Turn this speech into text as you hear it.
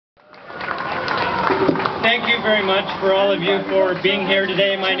you very much for all of you for being here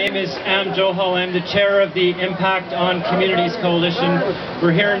today. My name is Am Johal. I'm the chair of the Impact on Communities Coalition.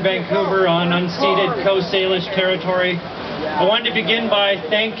 We're here in Vancouver on unceded Coast Salish territory. I wanted to begin by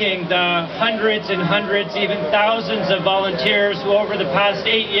thanking the hundreds and hundreds, even thousands of volunteers who over the past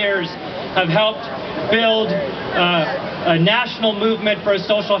 8 years have helped build a national movement for a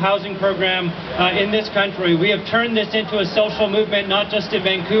social housing program in this country. We have turned this into a social movement not just in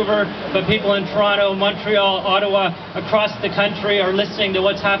Vancouver, but people in Toronto, Montreal, Ottawa, across the country are listening to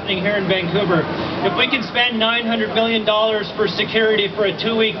what's happening here in Vancouver. If we can spend $900 million for security for a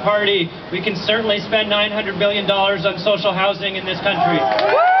 2-week party, we can certainly spend $900 million on social housing in this country.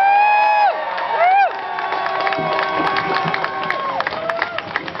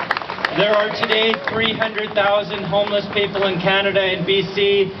 There are today 300,000 homeless people in Canada and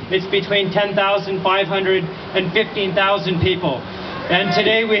BC. It's between 10,500 and 15,000 people. And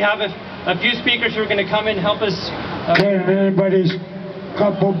today we have a few speakers who are going to come and help us. Can anybody's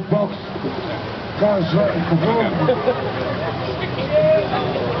couple bucks cost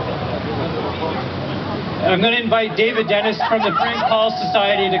I'm going to invite David Dennis from the Frank Paul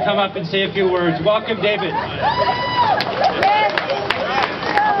Society to come up and say a few words. Welcome, David.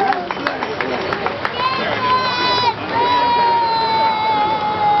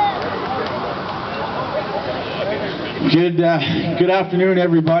 Good afternoon,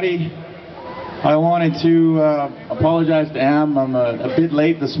 everybody. I wanted to apologize to Am. I'm a bit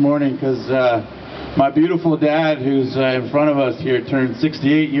late this morning because my beautiful dad, who's in front of us here, turned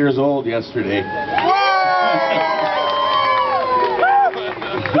 68 years old yesterday.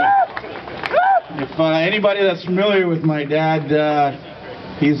 If anybody that's familiar with my dad,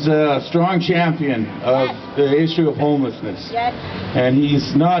 he's a strong champion of the issue of homelessness. Yes. And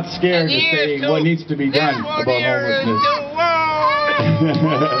he's not scared to say what needs to be done about homelessness.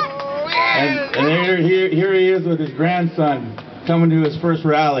 and here he is with his grandson coming to his first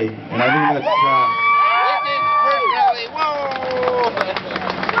rally. And I think that's...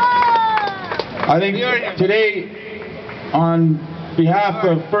 I think today, on behalf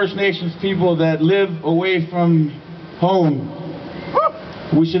of First Nations people that live away from home,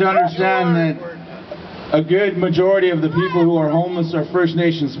 we should understand that a good majority of the people who are homeless are First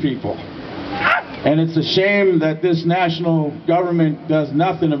Nations people. And it's a shame that this national government does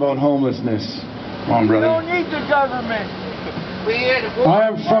nothing about homelessness. Come on, brother. We don't need the government.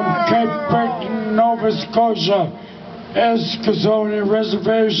 I'm from Cape Breton, Nova Scotia, Eskazoni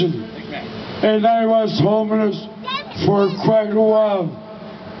Reservation. And I was homeless for quite a while.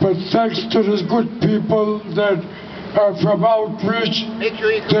 But thanks to the good people that are from outreach,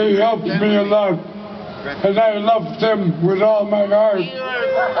 they helped me a lot. And I love them with all my heart.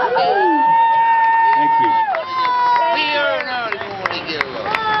 Thank you.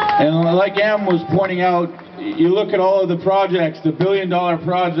 And like Am was pointing out, you look at all of the projects, the billion-dollar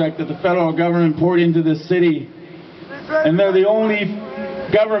project that the federal government poured into this city, and they're the only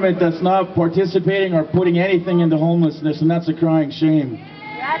government that's not participating or putting anything into homelessness, and that's a crying shame.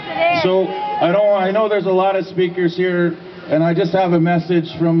 So I know there's a lot of speakers here, and I just have a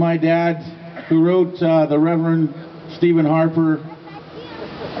message from my dad, who wrote the Reverend Stephen Harper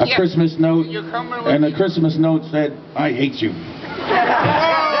a Christmas note, and the Christmas note said, "I hate you."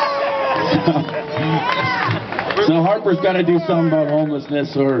 So Harper's got to do something about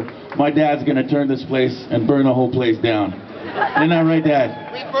homelessness, or my dad's going to turn this place and burn the whole place down. Isn't that right, Dad?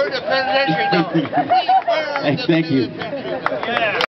 We burned the penitentiary down. Thank you.